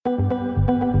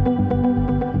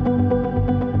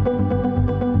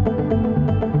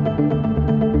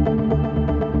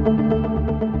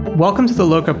Welcome to the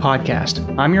Loka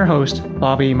Podcast. I'm your host,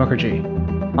 Bobby Mukherjee.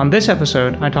 On this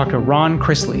episode, I talk to Ron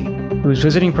Chrisley, who's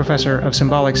visiting professor of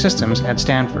symbolic systems at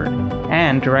Stanford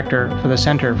and director for the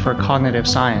Center for Cognitive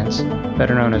Science,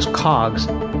 better known as COGS,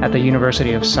 at the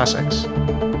University of Sussex.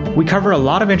 We cover a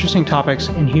lot of interesting topics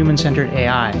in human-centered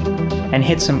AI and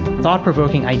hit some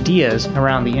thought-provoking ideas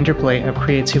around the interplay of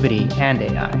creativity and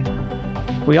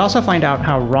AI. We also find out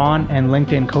how Ron and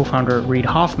LinkedIn co-founder Reid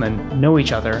Hoffman know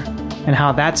each other and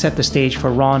how that set the stage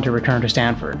for Ron to return to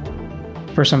Stanford.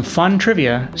 For some fun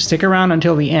trivia, stick around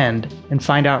until the end and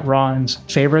find out Ron's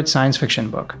favorite science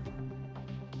fiction book.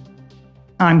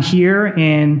 I'm here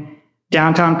in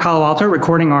downtown Palo Alto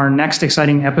recording our next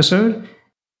exciting episode.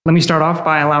 Let me start off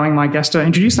by allowing my guests to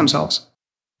introduce themselves.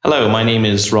 Hello, my name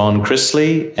is Ron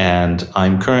Chrisley, and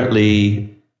I'm currently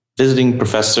visiting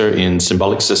professor in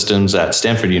symbolic systems at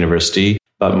Stanford University,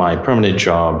 but my permanent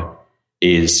job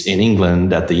is in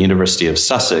England at the University of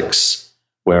Sussex,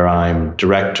 where I'm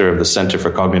director of the Center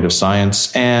for Cognitive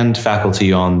Science and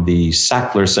faculty on the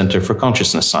Sackler Center for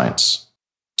Consciousness Science.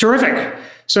 Terrific.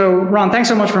 So, Ron, thanks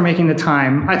so much for making the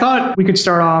time. I thought we could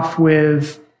start off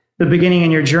with the beginning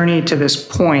and your journey to this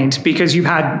point, because you've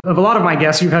had, of a lot of my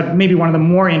guests, you've had maybe one of the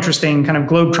more interesting kind of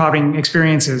globe-trotting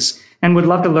experiences, and would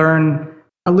love to learn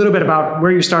a little bit about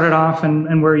where you started off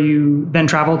and where you then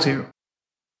traveled to.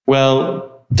 Well,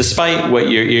 despite what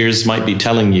your ears might be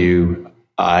telling you,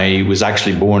 I was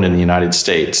actually born in the United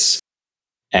States.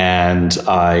 And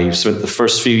I spent the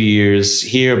first few years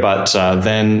here, but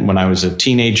then when I was a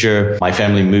teenager, my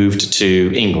family moved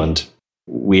to England.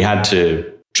 We had to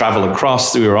travel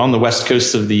across. We were on the west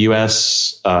coast of the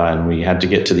US, and we had to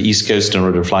get to the east coast in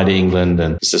order to fly to England.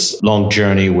 And it's this long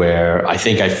journey where I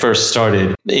think I first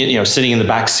started, sitting in the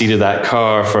back seat of that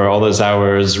car for all those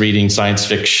hours, reading science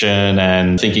fiction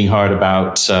and thinking hard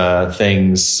about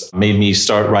things, made me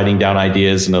start writing down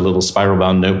ideas in a little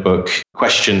spiral-bound notebook.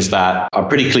 Questions that are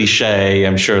pretty cliche.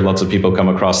 I'm sure lots of people come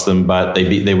across them, but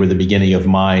they were the beginning of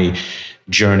my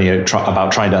journey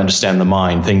about trying to understand the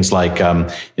mind. Things like,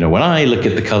 when I look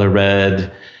at the color red,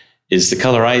 is the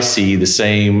color I see the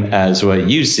same as what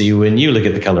you see when you look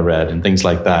at the color red, and things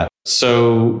like that.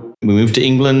 So we moved to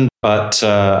England, but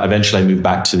eventually I moved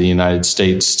back to the United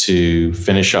States to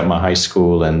finish up my high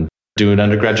school and do an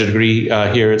undergraduate degree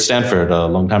here at Stanford a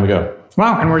long time ago.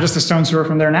 Wow, and we're just a stone's throw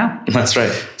from there now. That's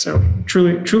right. So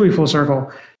truly full circle.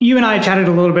 You and I chatted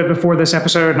a little bit before this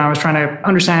episode, and I was trying to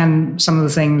understand some of the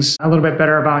things a little bit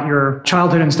better about your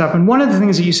childhood and stuff. And one of the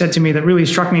things that you said to me that really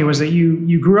struck me was that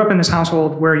you grew up in this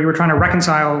household where you were trying to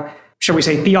reconcile, shall we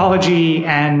say, theology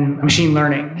and machine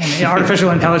learning and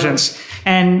artificial intelligence.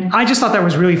 And I just thought that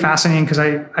was really fascinating because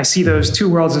I see those two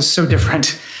worlds as so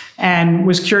different, and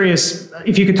was curious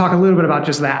if you could talk a little bit about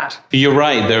just that. You're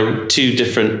right. There are two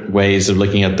different ways of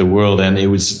looking at the world. And it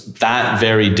was that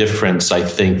very difference, I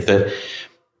think, that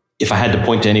if I had to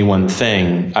point to any one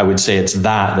thing, I would say it's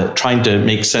that trying to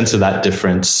make sense of that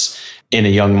difference in a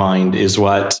young mind is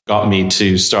what got me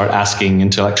to start asking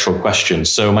intellectual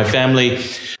questions. So my family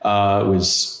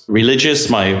was religious.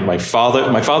 My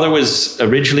father was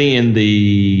originally in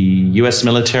the U.S.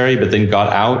 military, but then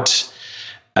got out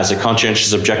as a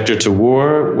conscientious objector to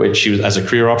war, which he was as a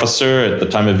career officer at the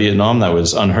time of Vietnam. That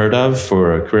was unheard of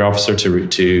for a career officer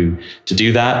to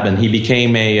do that. And he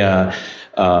became a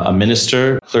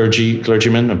minister,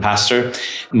 clergyman, a pastor.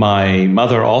 My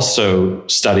mother also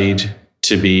studied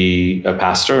to be a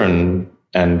pastor and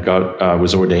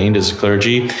was ordained as a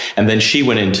clergy. And then she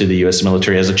went into the U.S.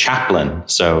 military as a chaplain.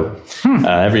 So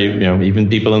even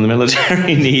people in the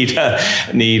military need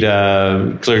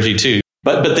clergy too.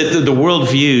 But the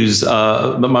worldviews,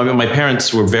 my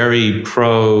parents were very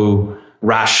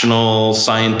pro-rational,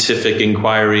 scientific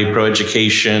inquiry,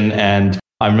 pro-education. And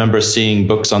I remember seeing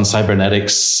books on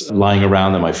cybernetics lying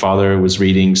around that my father was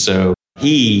reading. So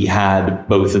he had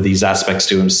both of these aspects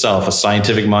to himself, a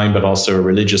scientific mind, but also a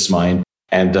religious mind.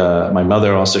 And my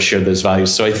mother also shared those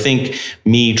values. So I think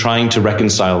me trying to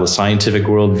reconcile the scientific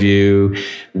worldview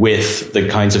with the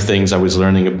kinds of things I was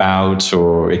learning about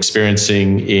or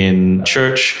experiencing in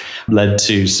church led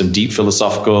to some deep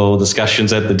philosophical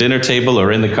discussions at the dinner table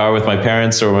or in the car with my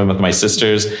parents or with my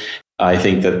sisters. I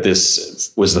think that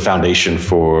this was the foundation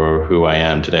for who I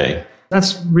am today.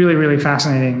 That's really, really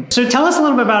fascinating. So tell us a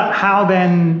little bit about how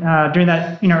then, during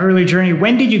that early journey,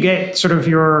 when did you get sort of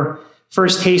your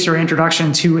first taste or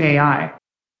introduction to AI?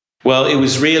 Well, it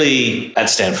was really at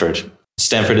Stanford.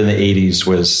 Stanford in the 80s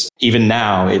was, even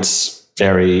now, it's an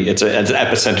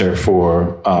epicenter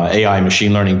for AI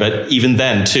machine learning. But even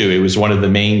then, too, it was one of the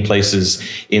main places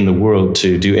in the world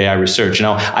to do AI research.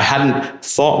 Now, I hadn't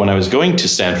thought when I was going to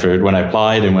Stanford, when I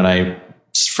applied and when I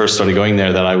first started going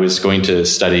there that I was going to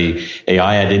study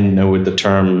AI. I didn't know what the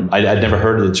term, I'd never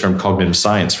heard of the term cognitive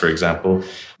science, for example.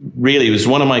 Really, it was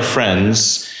one of my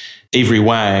friends, Avery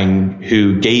Wang,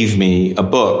 who gave me a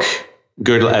book,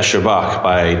 Gödel, Escher, Bach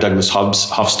by Douglas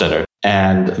Hofstadter.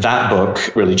 And that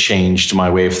book really changed my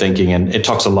way of thinking. And it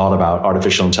talks a lot about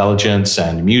artificial intelligence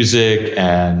and music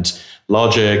and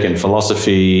logic and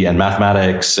philosophy and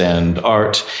mathematics and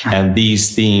art. And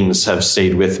these themes have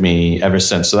stayed with me ever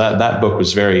since. So that book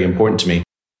was very important to me.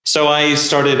 So I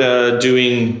started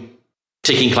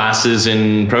taking classes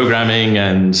in programming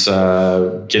and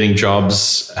getting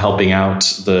jobs, helping out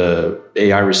some of the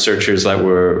AI researchers that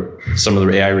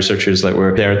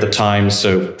were there at the time.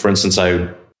 So for instance, I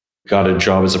got a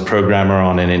job as a programmer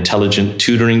on an intelligent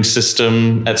tutoring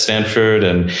system at Stanford.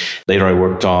 And later I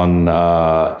worked on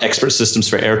expert systems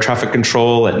for air traffic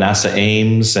control at NASA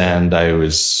Ames. And I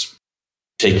was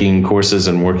taking courses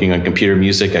and working on computer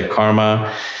music at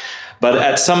Karma. But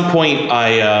at some point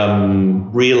I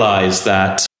realized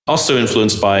that, also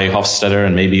influenced by Hofstadter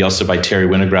and maybe also by Terry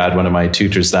Winograd, one of my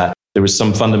tutors, that there was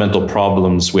some fundamental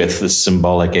problems with the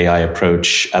symbolic AI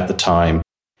approach at the time.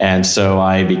 And so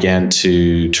I began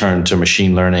to turn to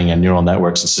machine learning and neural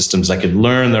networks and systems that could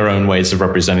learn their own ways of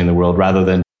representing the world rather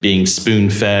than being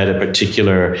spoon-fed a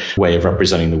particular way of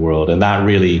representing the world. And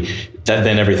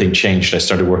then everything changed. I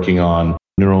started working on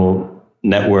neural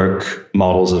network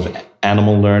models of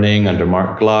animal learning under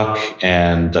Mark Gluck.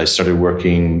 And I started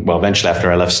working, eventually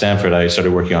after I left Stanford, I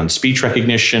started working on speech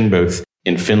recognition, both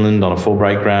in Finland on a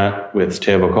Fulbright grant with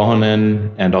Teuvo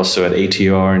Kohonen and also at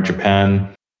ATR in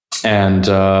Japan. And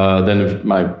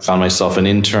then I found myself an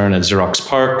intern at Xerox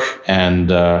PARC and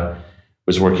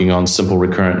was working on simple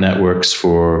recurrent networks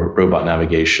for robot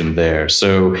navigation there.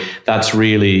 So that's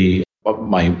really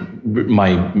my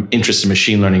interest in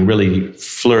machine learning really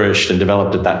flourished and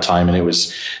developed at that time. And I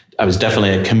was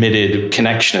definitely a committed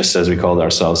connectionist, as we called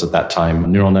ourselves at that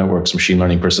time, neural networks, machine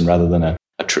learning person, rather than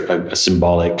a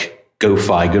symbolic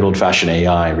GoFi, good old-fashioned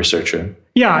AI researcher.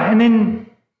 Yeah, and then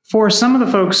for some of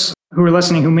the folks who are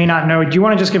listening who may not know, do you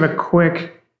want to just give a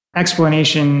quick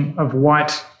explanation of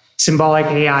what symbolic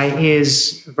AI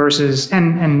is versus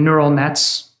and neural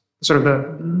nets, sort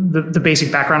of the basic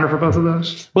backgrounder for both of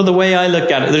those? Well, the way I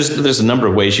look at it, there's a number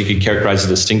of ways you could characterize the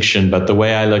distinction, but the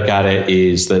way I look at it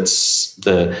is that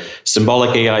the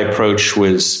symbolic AI approach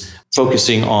was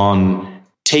focusing on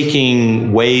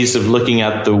taking ways of looking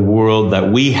at the world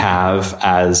that we have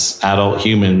as adult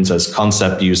humans, as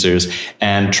concept users,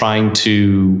 and trying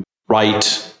to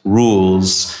write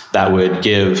rules that would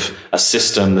give a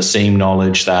system the same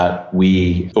knowledge that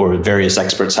we or various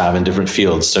experts have in different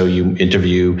fields. So you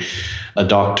interview a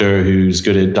doctor who's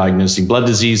good at diagnosing blood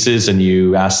diseases, and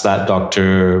you ask that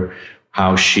doctor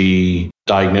how she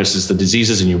diagnoses the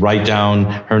diseases, and you write down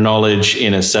her knowledge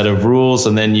in a set of rules,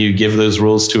 and then you give those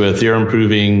rules to a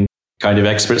theorem-proving kind of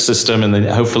expert system, and then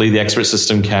hopefully the expert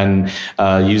system can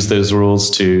use those rules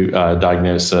to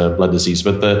diagnose a blood disease.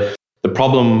 But the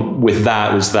problem with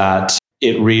that was that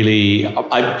it really,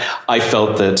 I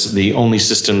felt that the only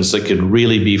systems that could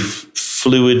really be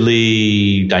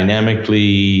fluidly,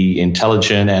 dynamically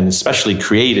intelligent, and especially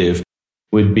creative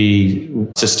would be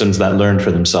systems that learned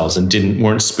for themselves and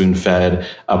weren't spoon-fed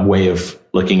a way of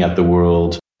looking at the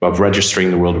world, of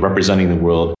registering the world, of representing the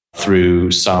world through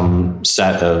some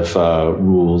set of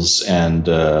rules and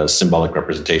symbolic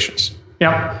representations.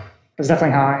 Yeah, that's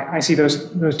definitely how I see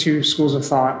those two schools of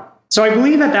thought. So I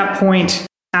believe at that point,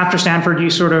 after Stanford,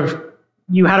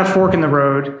 you had a fork in the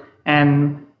road,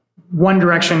 and one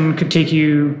direction could take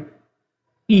you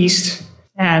east,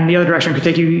 and the other direction could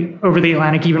take you over the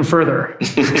Atlantic even further.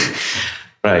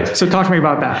 Right. So talk to me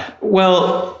about that.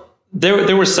 Well,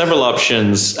 there were several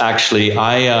options, actually.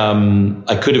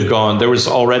 I could have gone. There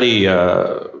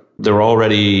were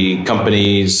already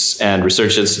companies and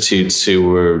research institutes who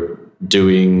were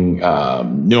doing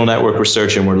neural network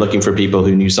research and were looking for people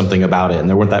who knew something about it. And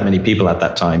there weren't that many people at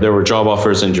that time. There were job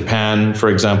offers in Japan, for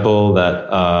example,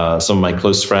 that some of my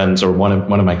close friends, or one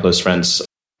of my close friends,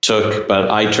 took,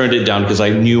 but I turned it down because I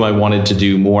knew I wanted to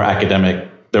do more academic.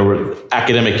 There were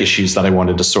academic issues that I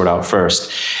wanted to sort out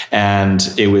first. And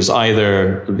it was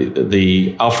either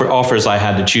the offers I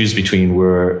had to choose between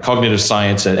were cognitive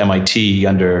science at MIT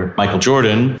under Michael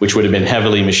Jordan, which would have been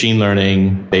heavily machine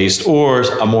learning based, or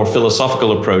a more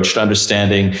philosophical approach to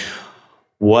understanding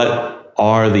what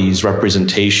are these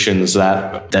representations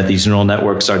that these neural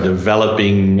networks are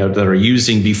developing, that are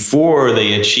using before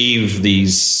they achieve the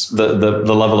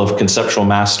level of conceptual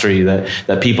mastery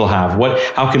that people have?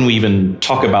 How can we even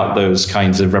talk about those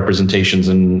kinds of representations,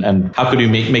 and how could we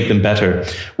make them better?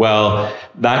 Well,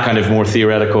 that kind of more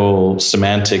theoretical,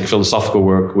 semantic, philosophical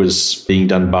work was being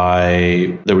done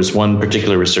there was one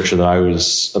particular researcher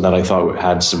that I thought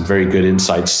had some very good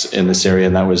insights in this area,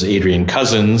 and that was Adrian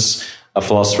Cousins, a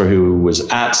philosopher who was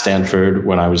at Stanford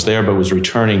when I was there, but was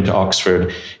returning to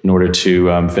Oxford in order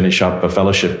to finish up a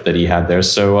fellowship that he had there.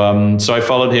 So I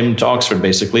followed him to Oxford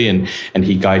basically, and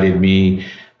he guided me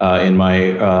in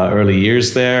my early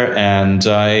years there. And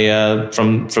I,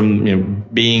 from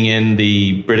being in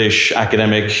the British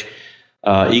academic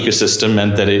ecosystem,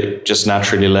 meant that it just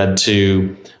naturally led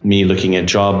to me looking at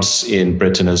jobs in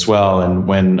Britain as well. And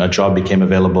when a job became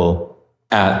available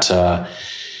at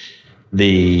the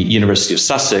University of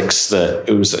Sussex,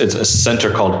 it's a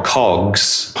center called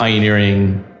COGS,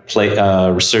 Pioneering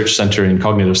Research Center in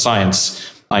Cognitive Science,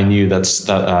 I knew that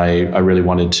I really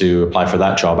wanted to apply for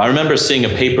that job. I remember seeing a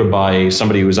paper by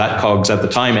somebody who was at COGS at the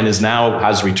time and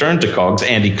has returned to COGS,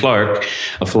 Andy Clark,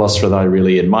 a philosopher that I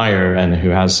really admire and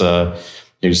who's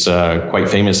quite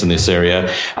famous in this area.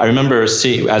 I remember as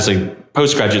a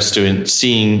postgraduate student,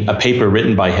 seeing a paper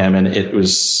written by him, and it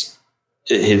was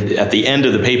at the end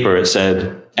of the paper, it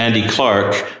said, Andy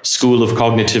Clark, School of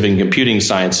Cognitive and Computing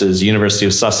Sciences, University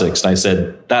of Sussex. And I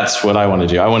said, that's what I want to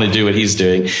do. I want to do what he's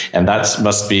doing. And that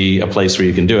must be a place where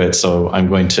you can do it. So I'm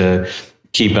going to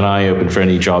keep an eye open for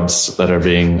any jobs that are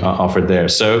being offered there.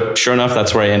 So sure enough,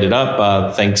 that's where I ended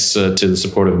up, thanks to the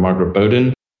support of Margaret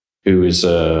Bowden, who is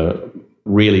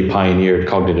really pioneered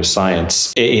cognitive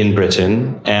science in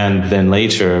Britain, and then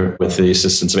later with the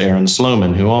assistance of Aaron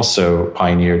Sloman, who also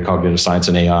pioneered cognitive science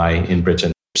and AI in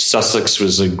Britain. Sussex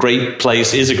is a great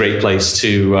place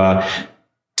to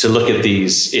look at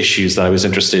these issues that I was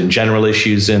interested in, general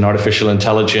issues in artificial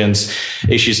intelligence,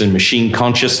 issues in machine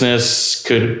consciousness.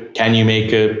 Can you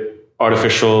make an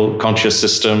artificial conscious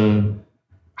system?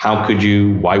 How could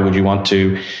you? Why would you want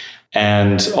to?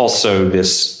 And also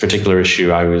this particular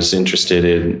issue I was interested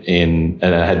in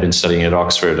and I had been studying at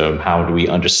Oxford, of how do we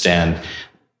understand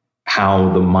how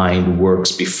the mind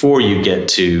works before you get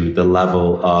to the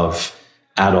level of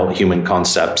adult human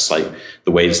concepts, like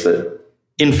the ways that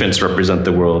infants represent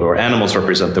the world or animals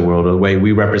represent the world, or the way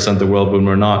we represent the world when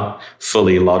we're not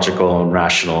fully logical and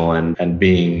rational and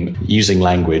using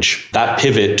language. That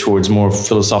pivot towards more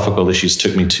philosophical issues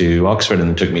took me to Oxford and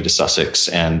then took me to Sussex.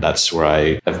 And that's where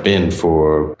I have been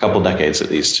for a couple decades at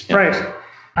least. Yeah. Right.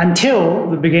 Until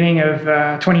the beginning of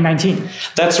 2019.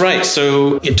 That's right.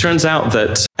 So it turns out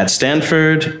that at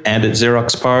Stanford and at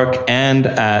Xerox PARC and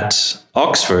at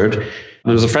Oxford,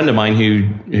 there was a friend of mine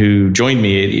who joined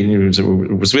me,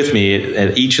 was with me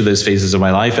at each of those phases of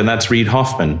my life, and that's Reid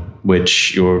Hoffman,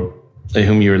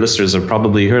 whom your listeners have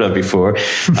probably heard of before,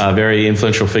 a very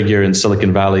influential figure in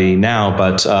Silicon Valley now.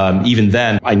 But even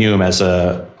then, I knew him as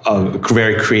a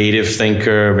very creative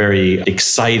thinker, very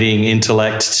exciting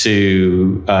intellect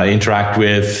to interact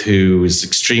with, who was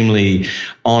extremely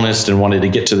honest and wanted to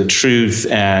get to the truth.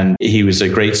 And he was a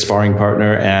great sparring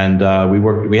partner. And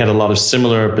we had a lot of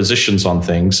similar positions on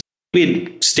things. We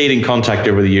had stayed in contact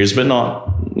over the years, but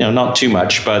not too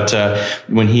much. But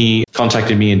when he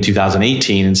contacted me in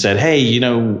 2018 and said, hey,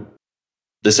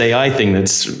 this AI thing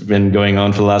that's been going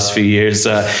on for the last few years,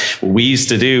 we used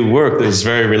to do work that was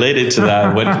very related to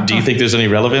that. Do you think there's any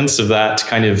relevance of that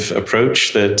kind of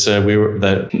approach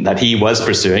that he was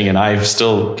pursuing and I've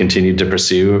still continued to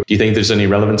pursue? Do you think there's any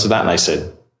relevance of that? And I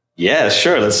said, yeah,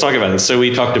 sure. Let's talk about it. So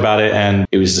we talked about it, and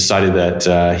it was decided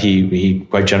that he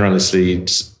quite generously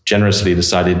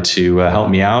decided to help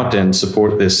me out and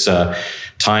support this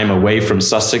time away from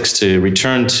Sussex to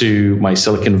return to my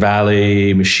Silicon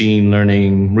Valley machine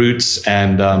learning roots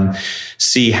and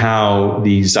see how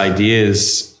these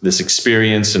ideas, this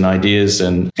experience and ideas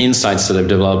and insights that I've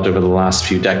developed over the last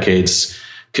few decades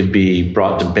could be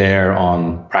brought to bear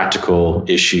on practical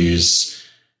issues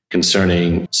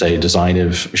concerning, say, design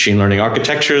of machine learning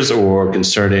architectures or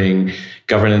concerning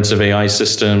governance of AI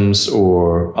systems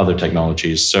or other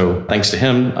technologies. So thanks to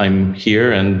him, I'm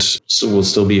here, and so we'll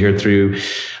still be here through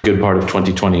a good part of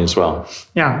 2020 as well.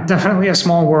 Yeah, definitely a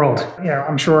small world. Yeah,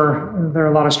 I'm sure there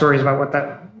are a lot of stories about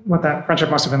what that friendship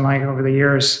must have been like over the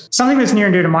years. Something that's near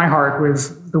and dear to my heart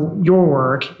with your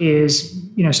work is,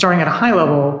 starting at a high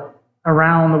level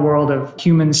around the world of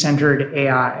human-centered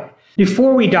AI.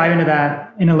 Before we dive into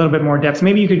that in a little bit more depth,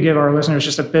 maybe you could give our listeners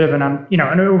just a bit of an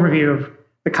overview of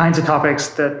the kinds of topics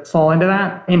that fall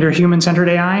into human-centered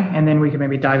AI, and then we could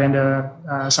maybe dive into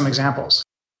some examples.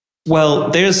 Well,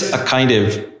 there's a kind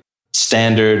of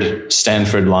standard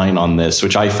Stanford line on this,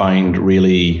 which I find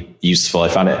really useful. I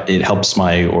found it helps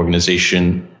my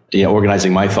organization,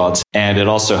 organizing my thoughts. And it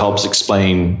also helps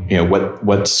explain,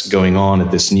 what's going on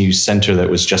at this new center that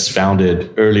was just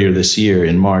founded earlier this year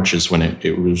in March is when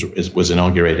it was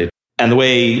inaugurated. And the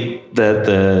way that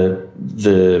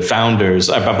the founders,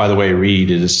 by the way,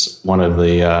 Reed is one of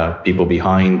the people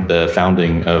behind the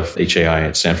founding of HAI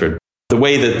at Stanford. The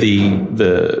way that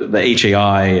the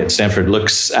HAI at Stanford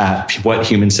looks at what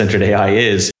human-centered AI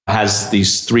is has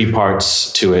these three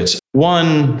parts to it.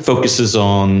 One focuses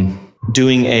on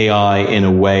doing AI in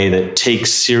a way that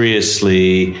takes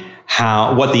seriously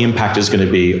what the impact is going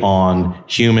to be on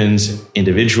humans,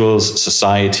 individuals,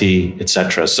 society,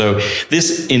 etc. So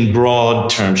this, in broad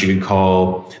terms, you could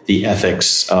call the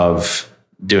ethics of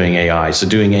doing AI. So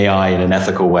doing AI in an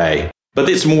ethical way. But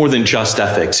it's more than just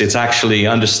ethics. It's actually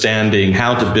understanding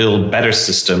how to build better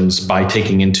systems by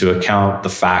taking into account the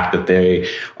fact that they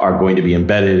are going to be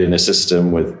embedded in a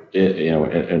system with,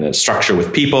 in a structure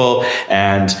with people.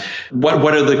 And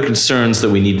what are the concerns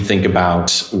that we need to think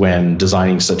about when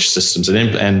designing such systems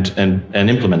and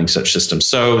implementing such systems?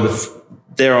 So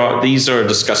these are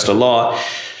discussed a lot,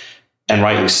 and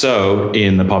rightly so,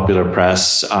 in the popular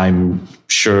press. I'm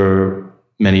sure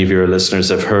many of your listeners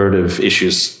have heard of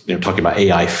issues, talking about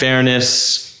AI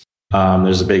fairness.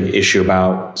 There's a big issue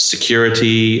about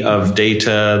security of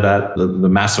data, that the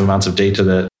massive amounts of data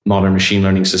that modern machine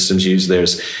learning systems use.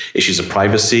 There's issues of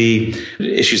privacy,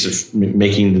 issues of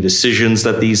making the decisions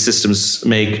that these systems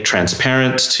make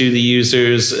transparent to the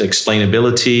users,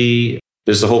 explainability.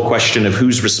 There's the whole question of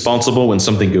who's responsible when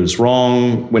something goes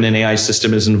wrong when an AI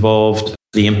system is involved.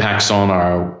 The impacts on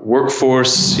our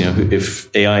workforce,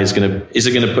 if AI is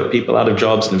it going to put people out of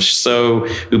jobs? And if so,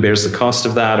 who bears the cost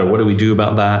of that? Or what do we do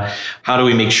about that? How do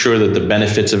we make sure that the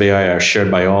benefits of AI are shared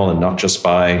by all and not just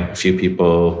by a few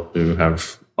people who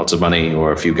have lots of money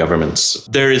or a few governments?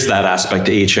 There is that aspect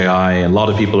to HAI, and a lot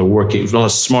of people are working, a lot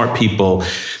of smart people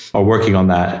are working on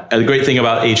that. And the great thing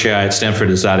about HAI at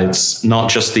Stanford is that it's not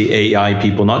just the AI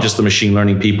people, not just the machine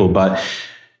learning people, but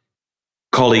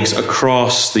colleagues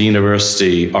across the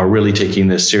university are really taking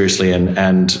this seriously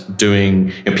and doing,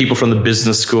 people from the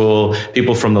business school,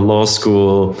 people from the law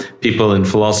school, people in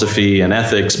philosophy and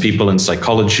ethics, people in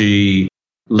psychology,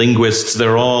 linguists,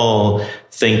 they're all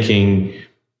thinking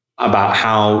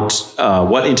about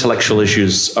what intellectual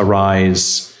issues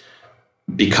arise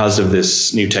because of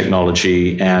this new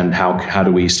technology and how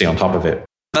do we stay on top of it.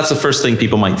 That's the first thing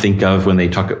people might think of when they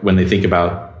think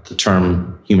about the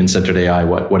term human-centered AI,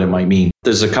 what it might mean.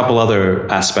 There's a couple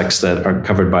other aspects that are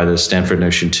covered by the Stanford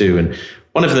notion too. And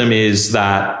one of them is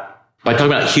that by talking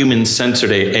about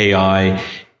human-centered AI,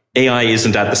 AI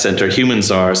isn't at the center, humans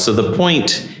are. So the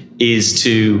point is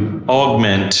to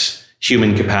augment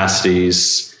human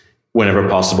capacities whenever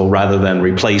possible rather than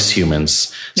replace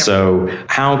humans. Yep. So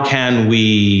how can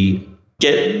we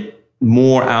get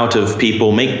more out of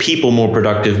people, make people more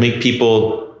productive, make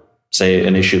people, say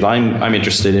an issue that I'm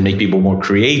interested in, make people more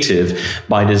creative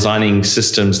by designing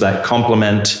systems that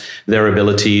complement their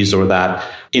abilities or that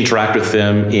interact with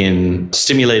them in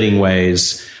stimulating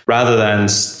ways, rather than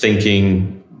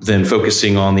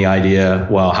focusing on the idea,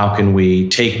 well, how can we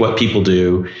take what people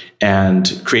do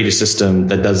and create a system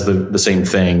that does the same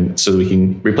thing so that we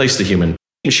can replace the human?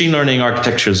 Machine learning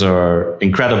architectures are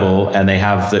incredible, and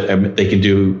they can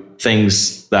do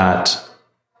things that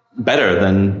better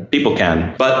than people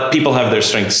can. But people have their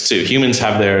strengths too. Humans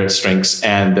have their strengths,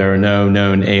 and there are no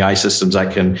known AI systems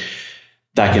that can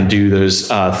do those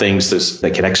things,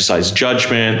 that can exercise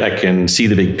judgment, that can see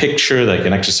the big picture, that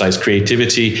can exercise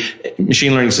creativity.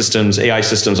 Machine learning systems, AI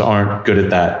systems aren't good at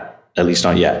that, at least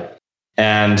not yet.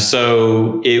 And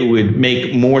so it would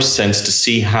make more sense to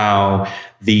see how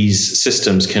these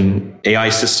systems AI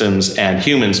systems and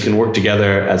humans can work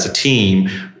together as a team,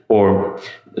 or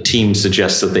the team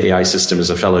suggests that the AI system is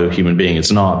a fellow human being.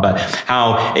 It's not, but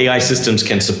how AI systems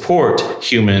can support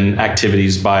human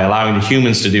activities by allowing the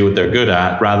humans to do what they're good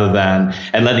at,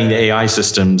 and letting the AI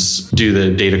systems do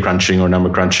the data crunching or number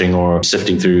crunching or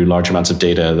sifting through large amounts of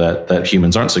data that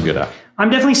humans aren't so good at. I'm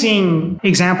definitely seeing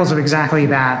examples of exactly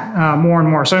that more and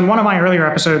more. So in one of my earlier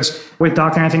episodes with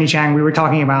Dr. Anthony Chang, we were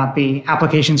talking about the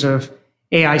applications of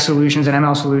AI solutions and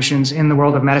ML solutions in the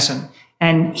world of medicine.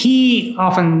 And he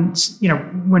often,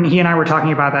 when he and I were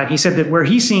talking about that, he said that where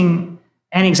he's seeing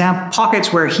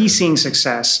pockets where he's seeing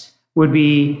success would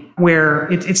be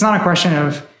where it's not a question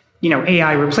of,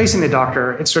 AI replacing the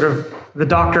doctor. It's sort of the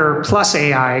doctor plus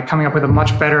AI coming up with a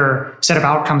much better set of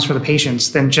outcomes for the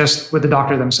patients than just with the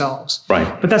doctor themselves.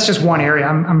 Right. But that's just one area.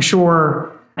 I'm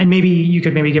sure and maybe you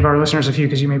could give our listeners a few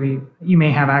because you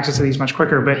may have access to these much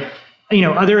quicker, but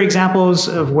other examples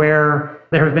of where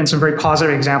there have been some very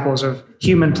positive examples of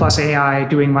human plus AI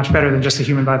doing much better than just the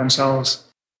human by themselves.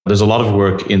 There's a lot of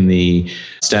work in the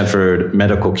Stanford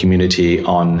medical community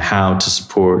on how to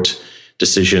support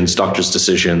decisions, doctors'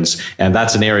 decisions. And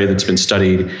that's an area that's been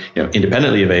studied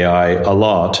independently of AI a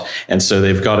lot. And so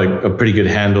they've got a pretty good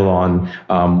handle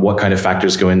on what kind of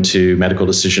factors go into medical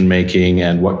decision making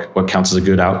and what counts as a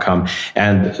good outcome.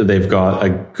 And they've got a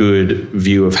good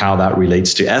view of how that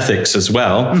relates to ethics as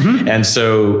well. Mm-hmm. And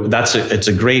so it's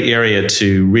a great area it's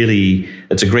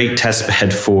a great test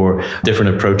bed for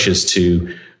different approaches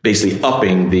to basically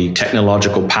upping the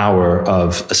technological power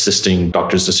of assisting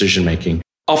doctors' decision making.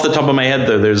 Off the top of my head,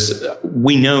 though,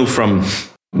 we know from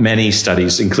many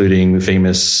studies, including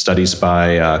famous studies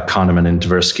by Kahneman and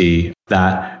Tversky,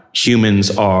 that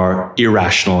humans are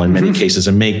irrational in many cases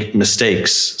and make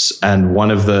mistakes. And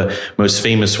one of the most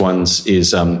famous ones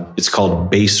is it's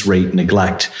called base rate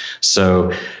neglect.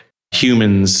 So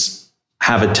humans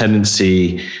have a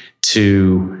tendency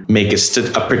to make a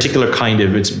particular kind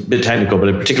of, it's a bit technical, but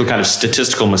a particular kind of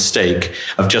statistical mistake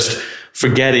of just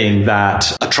forgetting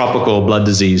that a tropical blood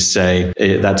disease, say,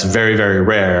 that's very, very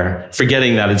rare,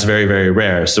 forgetting that it's very, very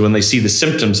rare. So when they see the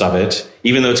symptoms of it,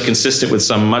 even though it's consistent with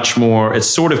some much more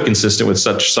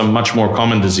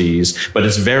common disease, but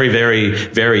it's very, very,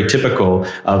 very typical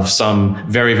of some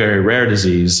very, very rare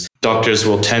disease, doctors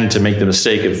will tend to make the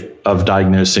mistake of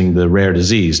diagnosing the rare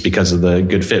disease because of the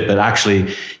good fit. But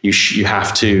actually, you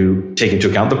have to take into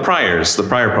account the prior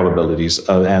probabilities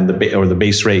and the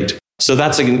base rate. So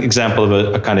that's an example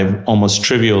of a kind of almost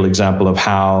trivial example of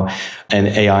how an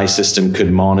AI system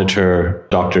could monitor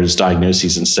doctors'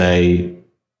 diagnoses and say,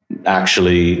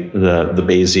 actually, the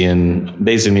Bayesian,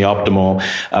 the optimal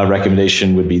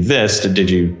recommendation would be this.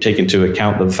 Did you take into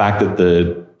account the fact that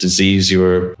the disease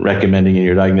you're recommending in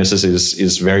your diagnosis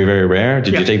is very, very rare?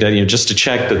 Did you take that, just to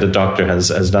check that the doctor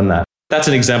has done that? That's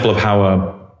an example of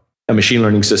how a machine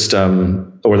learning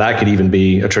system, or that could even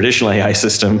be a traditional AI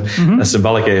system, a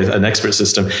symbolic AI, an expert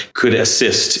system, could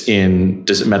assist in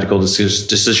medical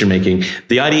decision making.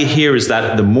 The idea here is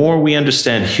that the more we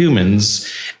understand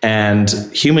humans and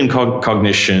human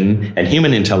cognition and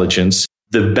human intelligence,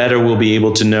 the better we'll be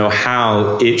able to know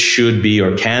how it should be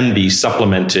or can be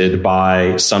supplemented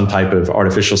by some type of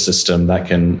artificial system that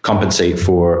can compensate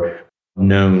for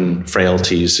known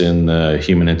frailties in the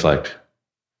human intellect.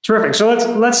 Terrific. So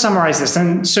let's summarize this.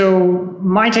 And so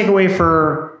my takeaway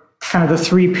for kind of the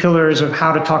three pillars of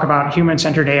how to talk about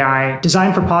human-centered AI: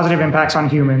 design for positive impacts on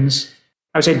humans.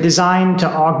 I would say design to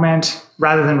augment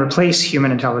rather than replace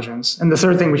human intelligence. And the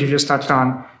third thing, which you just touched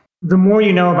on, the more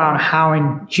you know about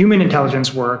how human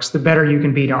intelligence works, the better you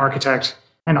can be to architect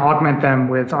and augment them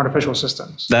with artificial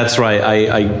systems. That's right.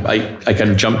 I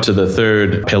kind of jumped to the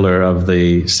third pillar of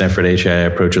the Stanford HAI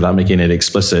approach without making it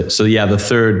explicit. So the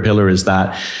third pillar is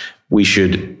that we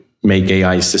should make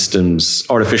AI systems,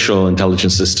 artificial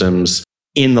intelligence systems,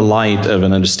 in the light of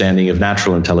an understanding of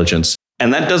natural intelligence.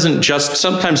 And that doesn't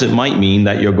sometimes it might mean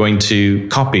that you're going to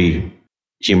copy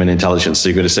human intelligence. So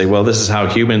you're going to say, well, this is how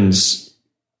humans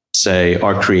say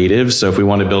are creative. So if we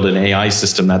want to build an AI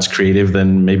system that's creative,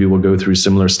 then maybe we'll go through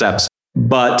similar steps.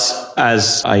 But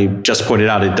as I just pointed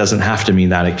out, it doesn't have to mean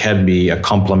that. It can be a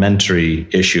complementary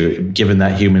issue. Given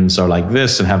that humans are like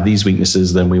this and have these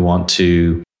weaknesses, then we want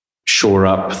to shore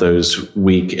up those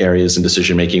weak areas in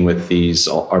decision making with these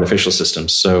artificial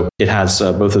systems. So it has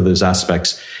both of those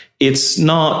aspects. It's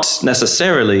not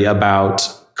necessarily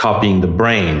about copying the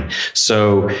brain.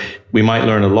 So we might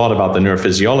learn a lot about the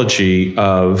neurophysiology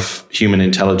of human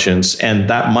intelligence, and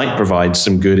that might provide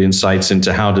some good insights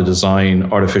into how to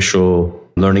design artificial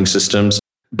learning systems.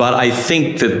 But I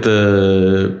think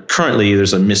that currently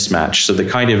there's a mismatch. So the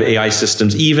kind of AI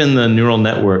systems, even the neural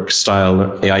network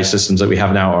style AI systems that we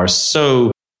have now, are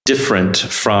so different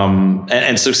from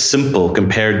and so simple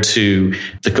compared to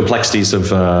the complexities of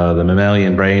the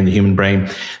mammalian brain, the human brain,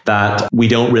 that we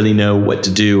don't really know what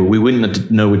to do. We wouldn't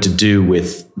know what to do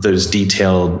with those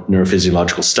detailed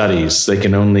neurophysiological studies. They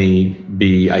can only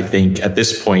be, I think, at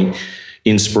this point,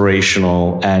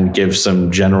 inspirational and give some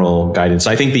general guidance.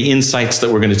 I think the insights that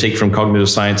we're going to take from cognitive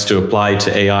science to apply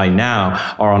to AI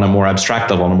now are on a more abstract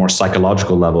level, on a more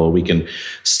psychological level. We can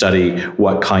study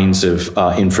what kinds of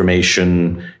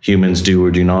information humans do or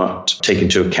do not take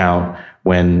into account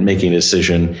when making a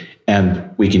decision.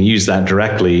 And we can use that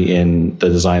directly in the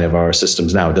design of our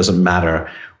systems now. It doesn't matter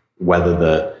whether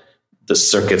the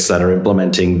circuits that are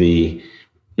implementing the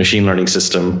machine learning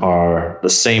system are the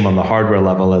same on the hardware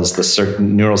level as the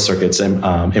neural circuits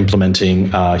implementing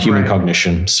human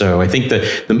cognition. So I think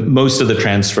that the most of the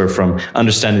transfer from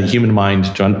understanding the human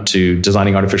mind to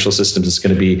designing artificial systems is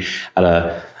going to be at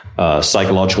a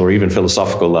psychological or even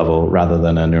philosophical level rather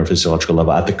than a neurophysiological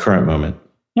level at the current moment.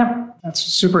 Yeah, that's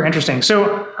super interesting.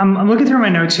 So I'm looking through my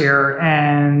notes here,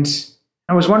 and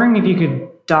I was wondering if you could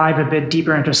dive a bit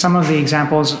deeper into some of the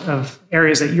examples of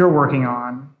areas that you're working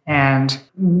on. And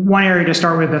one area to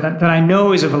start with that I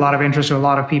know is of a lot of interest to a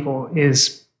lot of people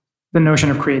is the notion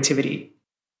of creativity.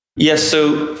 Yes,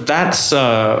 so that's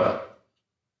an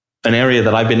area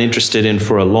that I've been interested in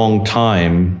for a long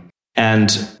time.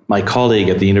 And my colleague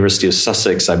at the University of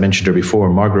Sussex, I mentioned her before,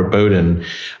 Margaret Bowden,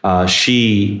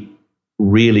 she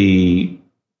really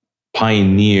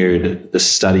pioneered the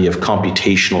study of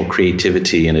computational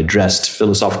creativity and addressed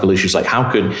philosophical issues like how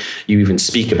could you even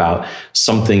speak about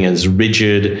something as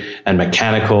rigid and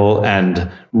mechanical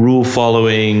and rule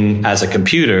following as a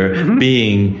computer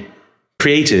being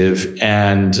creative.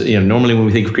 And normally when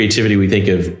we think of creativity, we think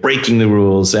of breaking the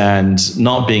rules and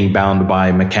not being bound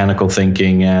by mechanical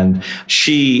thinking. And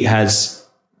she has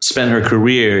spent her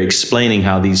career explaining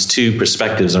how these two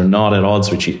perspectives are not at odds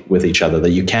with each other,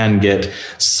 that you can get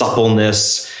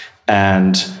suppleness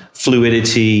and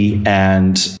fluidity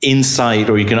and insight,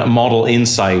 or you can model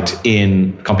insight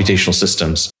in computational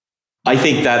systems. I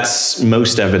think that's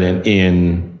most evident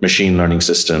in machine learning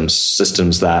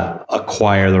systems that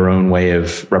acquire their own way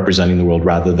of representing the world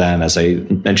rather than, as I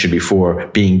mentioned before,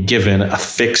 being given a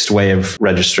fixed way of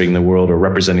registering the world or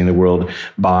representing the world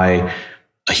by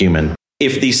a human.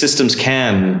 If these systems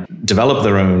can develop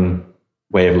their own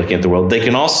way of looking at the world, they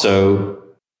can also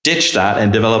ditch that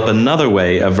and develop another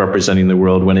way of representing the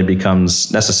world when it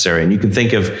becomes necessary. And you can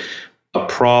think of a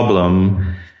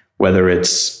problem, whether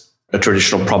it's a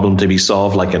traditional problem to be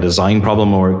solved, like a design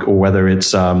problem, or whether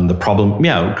it's the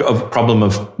problem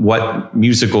of what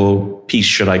musical piece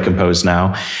should I compose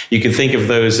now. You can think of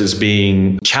those as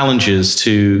being challenges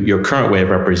to your current way of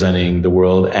representing the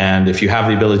world. And if you have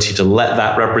the ability to let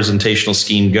that representational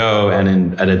scheme go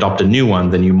and adopt a new one,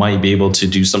 then you might be able to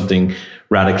do something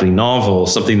radically novel,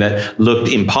 something that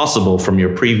looked impossible from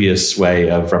your previous way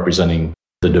of representing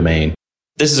the domain.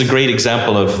 This is a great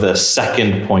example of the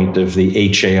second point of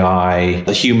the HAI,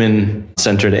 the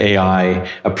human-centered AI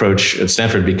approach at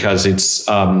Stanford, because it's,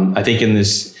 I think in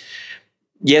this,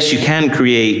 yes, you can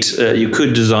create, you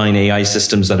could design AI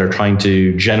systems that are trying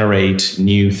to generate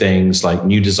new things like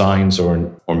new designs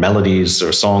or melodies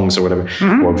or songs or whatever,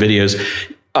 or videos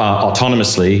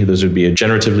autonomously. Those would be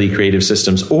generatively creative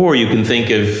systems. Or you can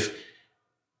think of,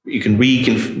 you can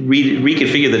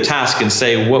reconfigure the task and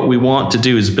say, what we want to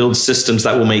do is build systems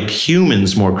that will make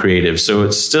humans more creative. So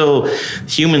it's still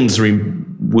humans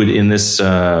would in this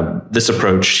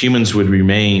approach, humans would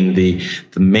remain the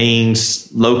main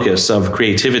locus of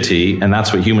creativity, and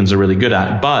that's what humans are really good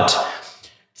at. But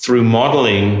through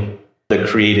modeling the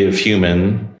creative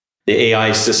human, the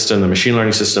AI system, the machine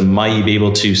learning system might be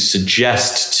able to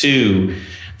suggest to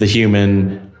the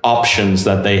human options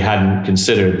that they hadn't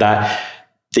considered. That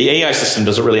the AI system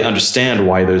doesn't really understand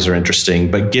why those are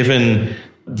interesting, but given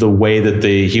the way that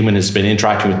the human has been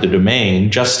interacting with the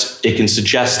domain, it can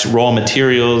suggest raw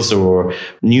materials or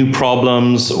new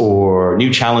problems or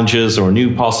new challenges or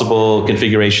new possible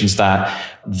configurations that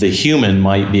the human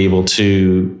might be able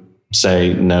to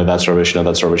say, no, that's rubbish. No,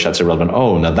 that's rubbish. That's irrelevant.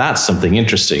 Oh, now that's something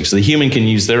interesting. So the human can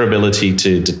use their ability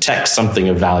to detect something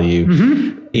of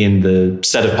value in the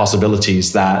set of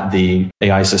possibilities that the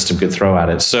AI system could throw at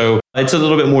it. So it's a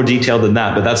little bit more detailed than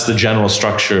that, but that's the general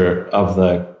structure of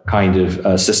the kind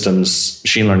of systems,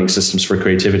 machine learning systems for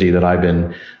creativity that I've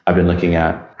been looking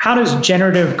at. How does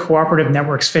generative cooperative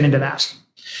networks fit into that?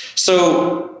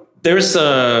 So there's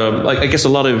I guess a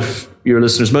lot of your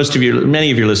listeners,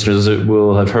 many of your listeners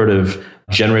will have heard of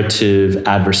generative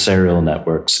adversarial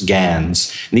networks,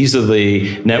 GANs. And these are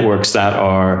the networks that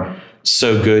are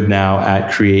so good now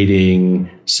at creating,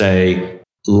 say,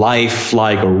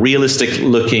 lifelike or realistic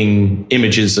looking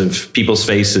images of people's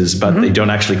faces, but they don't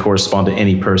actually correspond to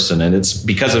any person. And it's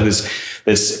because of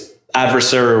this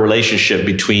adversarial relationship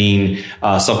between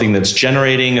something that's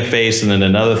generating a face and then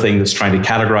another thing that's trying to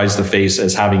categorize the face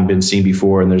as having been seen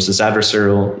before. And there's this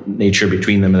adversarial nature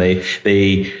between them. And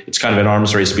it's kind of an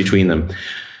arms race between them.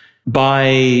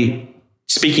 By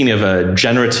speaking of a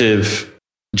generative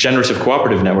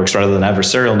cooperative networks rather than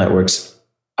adversarial networks,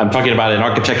 I'm talking about an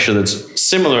architecture that's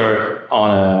similar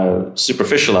on a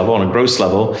superficial level, on a gross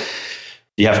level.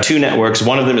 You have two networks.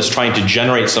 One of them is trying to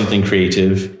generate something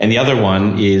creative, and the other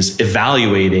one is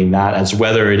evaluating that as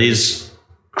whether it is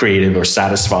creative or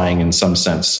satisfying in some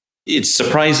sense. it's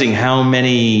surprising how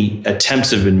many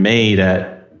attempts have been made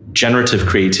at generative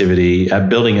creativity, at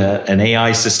building an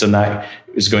AI system that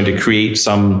is going to create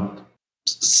some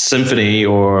symphony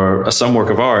or some work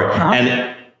of art.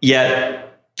 And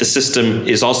yet the system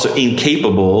is also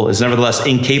nevertheless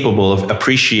incapable of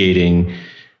appreciating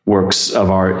works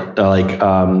of art.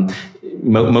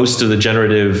 Most of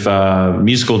the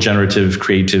musical generative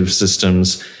creative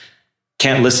systems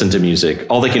can't listen to music.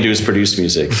 All they can do is produce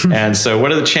music. And so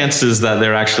what are the chances that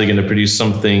they're actually going to produce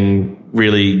something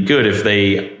really good if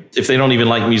they don't even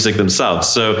like music themselves?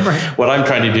 So what I'm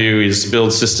trying to do is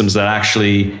build systems that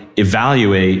actually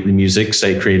evaluate the music,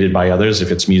 say, created by others,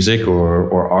 if it's music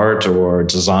or art or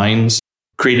designs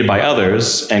created by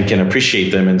others, and can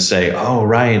appreciate them and say, oh,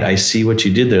 right, I see what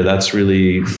you did there. That's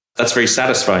very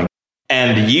satisfying.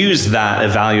 And use that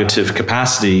evaluative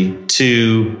capacity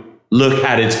to look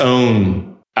at its own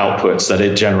outputs that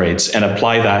it generates and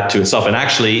apply that to itself. And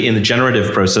actually, in the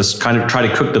generative process, kind of try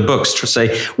to cook the books to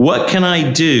say, what can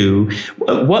I do?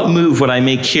 What move would I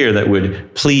make here that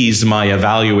would please my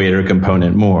evaluator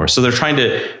component more? So they're trying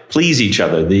to please each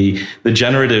other. The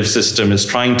generative system is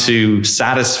trying to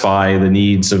satisfy the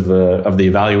needs of the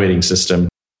evaluating system.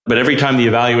 But every time the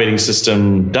evaluating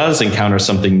system does encounter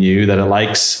something new that it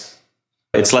likes,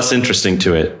 it's less interesting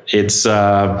to it. It's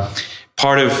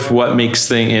part of what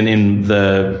makes in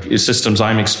the systems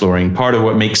I'm exploring, part of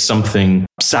what makes something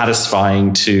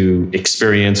satisfying to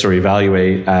experience or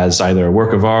evaluate as either a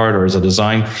work of art or as a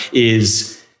design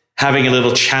is having a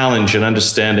little challenge in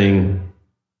understanding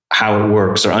how it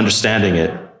works or understanding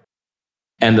it.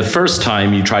 And the first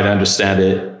time you try to understand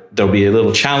it, there'll be a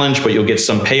little challenge, but you'll get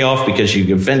some payoff because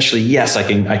you eventually, yes, I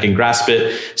can grasp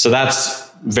it. So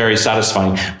that's very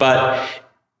satisfying. But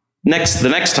the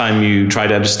next time you try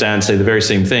to understand, say, the very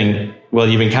same thing, well,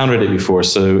 you've encountered it before,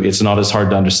 so it's not as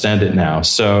hard to understand it now.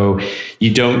 So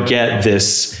you don't get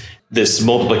this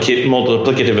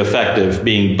multiplicative effect of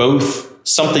being both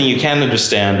something you can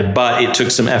understand, but it took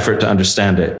some effort to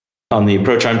understand it. On the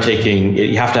approach I'm taking,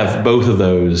 you have to have both of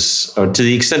those, or to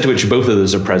the extent to which both of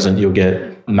those are present, you'll get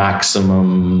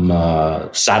maximum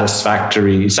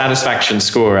satisfaction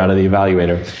score out of the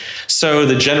evaluator. So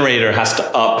the generator has to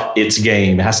up its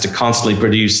game. It has to constantly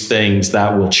produce things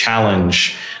that will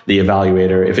challenge the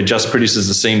evaluator. If it just produces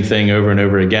the same thing over and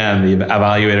over again, the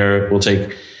evaluator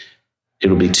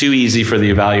it'll be too easy for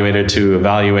the evaluator to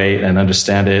evaluate and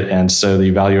understand it. And so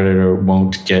the evaluator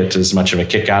won't get as much of a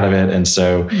kick out of it. And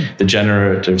so the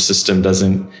generative system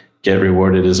doesn't get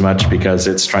rewarded as much because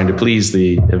it's trying to please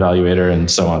the evaluator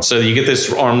and so on. So you get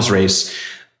this arms race,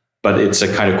 but it's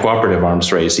a kind of cooperative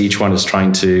arms race. Each one is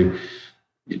trying to,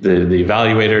 the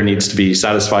evaluator needs to be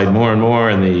satisfied more and more,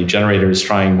 and the generator is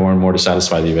trying more and more to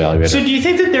satisfy the evaluator. So do you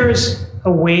think that there's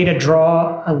a way to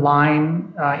draw a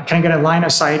line, can I get a line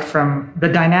of sight from the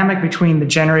dynamic between the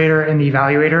generator and the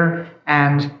evaluator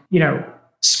and,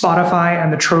 Spotify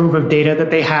and the trove of data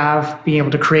that they have, being able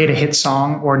to create a hit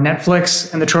song, or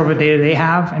Netflix and the trove of data they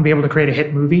have and be able to create a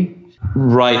hit movie?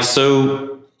 Right.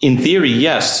 So in theory,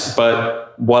 yes.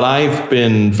 But what I've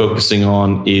been focusing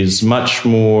on is much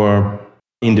more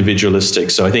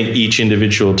individualistic. So I think each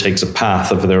individual takes a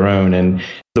path of their own. And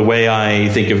the way I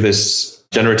think of this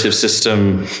generative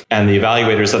system and the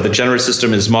evaluator is that the generative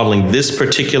system is modeling this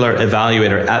particular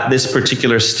evaluator at this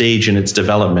particular stage in its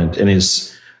development and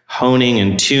is honing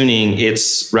and tuning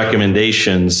its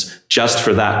recommendations just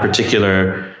for that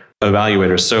particular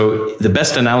evaluator. So the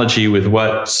best analogy with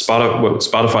what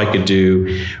Spotify could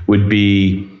do would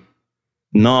be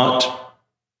not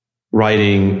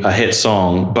writing a hit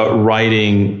song, but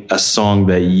writing a song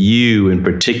that you in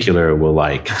particular will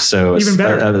like. So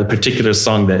a particular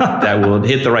song that will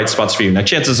hit the right spots for you. Now,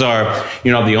 chances are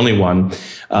you're not the only one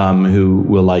who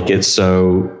will like it.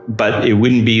 So, but it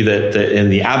wouldn't be that in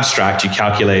the abstract, you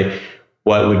calculate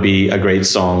what would be a great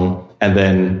song and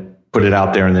then put it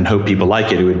out there and then hope people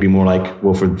like it. It would be more like,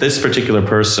 well, for this particular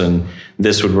person,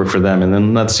 this would work for them. And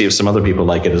then let's see if some other people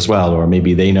like it as well. Or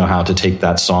maybe they know how to take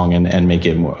that song and make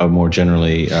it more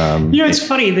generally. It's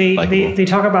funny. They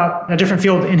talk about a different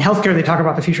field in healthcare. They talk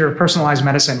about the future of personalized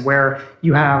medicine, where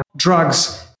you have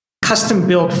drugs custom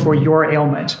built for your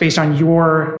ailment based on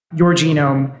your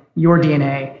genome, your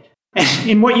DNA. And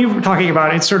in what you were talking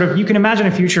about, it's sort of, you can imagine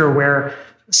a future where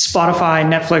Spotify,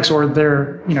 Netflix, or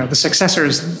their, the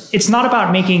successors, it's not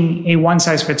about making a one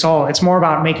size fits all. It's more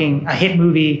about making a hit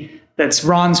movie that's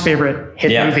Ron's favorite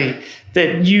hit movie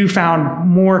that you found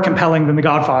more compelling than The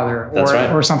Godfather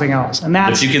or something else. And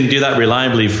if you can do that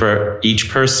reliably for each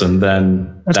person,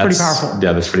 then that's pretty powerful.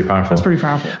 Yeah, that's pretty powerful. That's pretty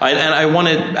powerful. And I want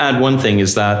to add one thing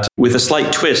is that with a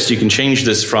slight twist, you can change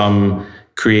this from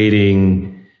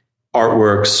creating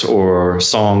artworks or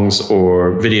songs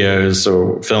or videos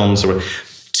or films, or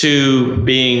to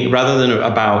being, rather than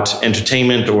about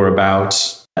entertainment or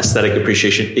about aesthetic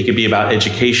appreciation, it could be about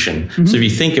education. Mm-hmm. So if you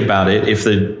think about it, if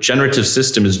the generative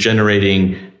system is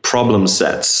generating problem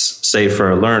sets, say for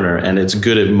a learner, and it's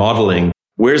good at modeling,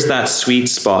 where's that sweet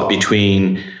spot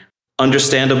between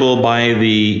understandable by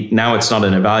now it's not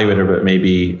an evaluator, but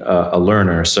maybe a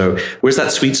learner. So where's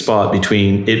that sweet spot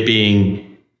between it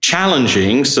being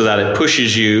challenging so that it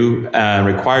pushes you and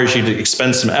requires you to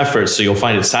expend some effort so you'll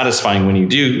find it satisfying when you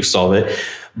do solve it,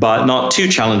 but not too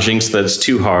challenging so that it's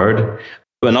too hard,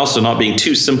 and also not being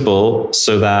too simple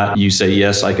so that you say,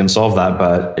 yes, I can solve that,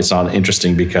 but it's not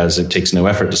interesting because it takes no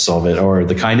effort to solve it, or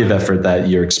the kind of effort that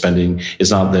you're expending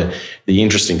is not the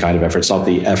interesting kind of effort. It's not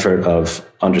the effort of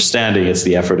understanding, it's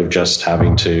the effort of just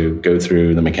having to go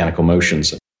through the mechanical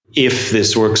motions. If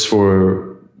this works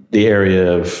for the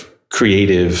area of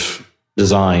creative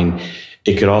design,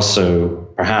 it could also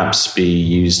perhaps be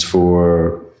used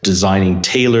for designing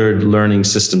tailored learning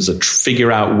systems that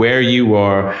figure out where you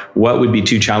are, what would be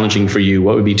too challenging for you,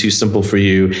 what would be too simple for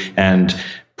you, and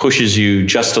pushes you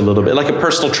just a little bit, like a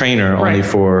personal trainer, only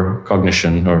for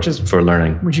cognition or for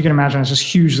learning. Which you can imagine is just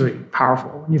hugely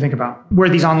powerful when you think about where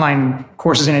these online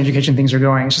courses and education things are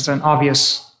going. It's just an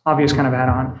obvious kind of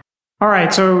add-on. All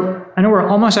right, so I know we're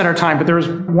almost at our time, but there was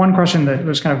one question that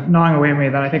was kind of gnawing away at me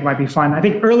that I think might be fun. I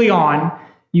think early on,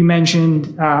 you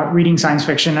mentioned reading science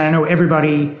fiction. And I know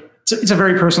everybody, it's a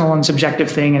very personal and subjective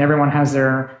thing, and everyone has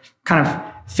their kind of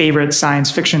favorite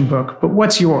science fiction book. But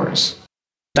what's yours?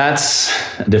 That's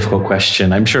a difficult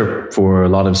question. I'm sure for a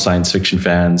lot of science fiction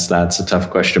fans, that's a tough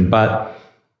question. But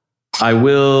I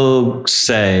will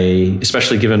say,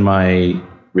 especially given my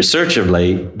research of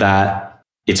late, that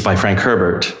it's by Frank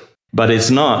Herbert. But it's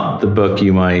not the book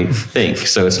you might think.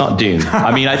 So it's not Dune.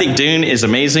 I mean, I think Dune is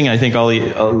amazing. I think all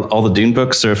the Dune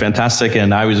books are fantastic.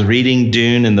 And I was reading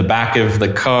Dune in the back of the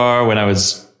car when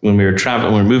we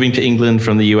were moving to England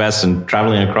from the US and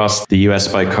traveling across the US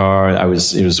by car. It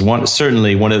was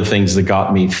certainly one of the things that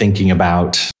got me thinking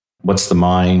about what's the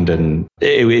mind. And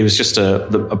it was just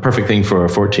a perfect thing for a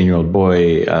 14-year-old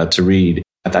boy to read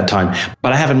at that time.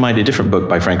 But I have in mind a different book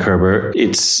by Frank Herbert.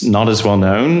 It's not as well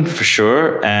known, for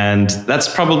sure. And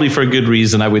that's probably for a good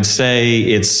reason. I would say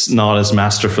it's not as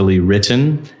masterfully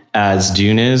written as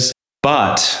Dune is,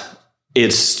 but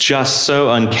it's just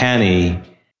so uncanny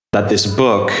that this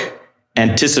book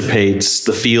anticipates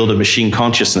the field of machine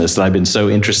consciousness that I've been so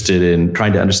interested in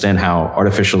trying to understand how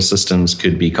artificial systems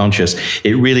could be conscious.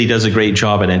 It really does a great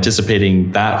job at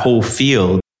anticipating that whole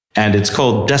field. And it's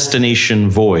called Destination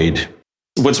Void.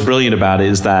 What's brilliant about it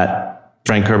is that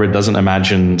Frank Herbert doesn't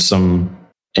imagine some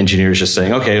engineers just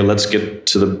saying, okay, let's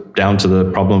get down to the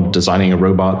problem of designing a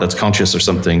robot that's conscious or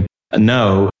something.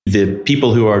 No, the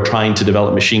people who are trying to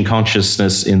develop machine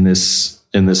consciousness in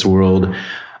this world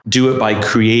do it by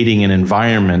creating an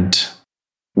environment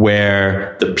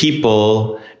where the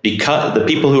people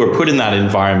who are put in that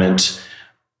environment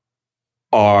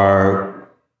are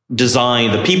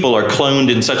designed, the people are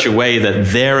cloned in such a way that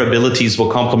their abilities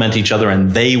will complement each other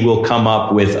and they will come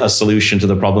up with a solution to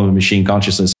the problem of machine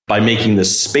consciousness by making the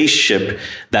spaceship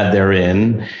that they're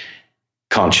in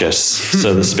conscious.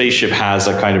 So the spaceship has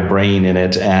a kind of brain in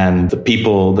it, and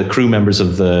the crew members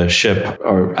of the ship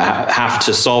have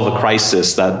to solve a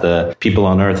crisis that the people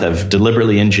on Earth have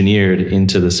deliberately engineered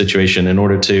into the situation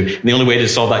the only way to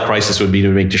solve that crisis would be to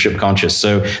make the ship conscious.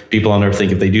 So people on Earth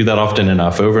think if they do that often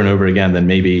enough, over and over again, then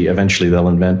maybe eventually they'll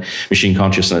invent machine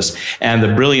consciousness. And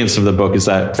the brilliance of the book is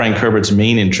that Frank Herbert's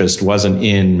main interest wasn't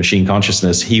in machine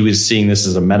consciousness. He was seeing this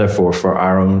as a metaphor for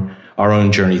our own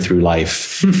journey through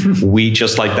life. We,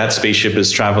 just like that spaceship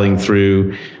is traveling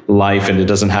through life and it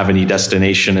doesn't have any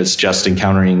destination. It's just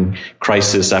encountering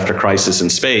crisis after crisis in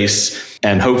space.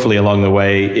 And hopefully along the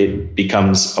way, it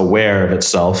becomes aware of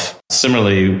itself.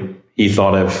 Similarly, he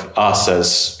thought of us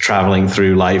as traveling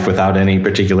through life without any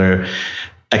particular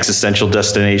existential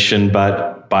destination.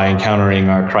 But by encountering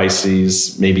our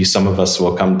crises, maybe some of us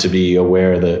will come to be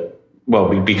aware that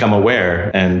we become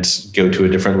aware and go to a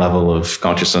different level of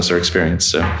consciousness or experience.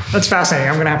 So that's fascinating.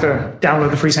 I'm going to have to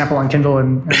download the free sample on Kindle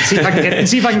and see if I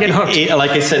can get hooked.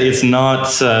 Like I said, it's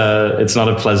not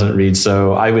a pleasant read.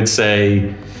 So I would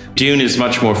say Dune is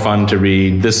much more fun to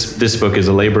read. This book is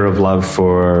a labor of love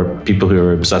for people who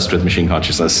are obsessed with machine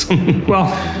consciousness. Well,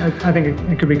 I think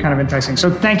it could be kind of enticing. So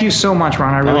thank you so much,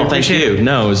 Ron. I really appreciate it. Thank you.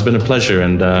 No, it's been a pleasure.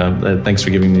 And thanks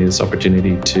for giving me this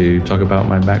opportunity to talk about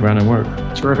my background and work.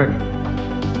 Terrific.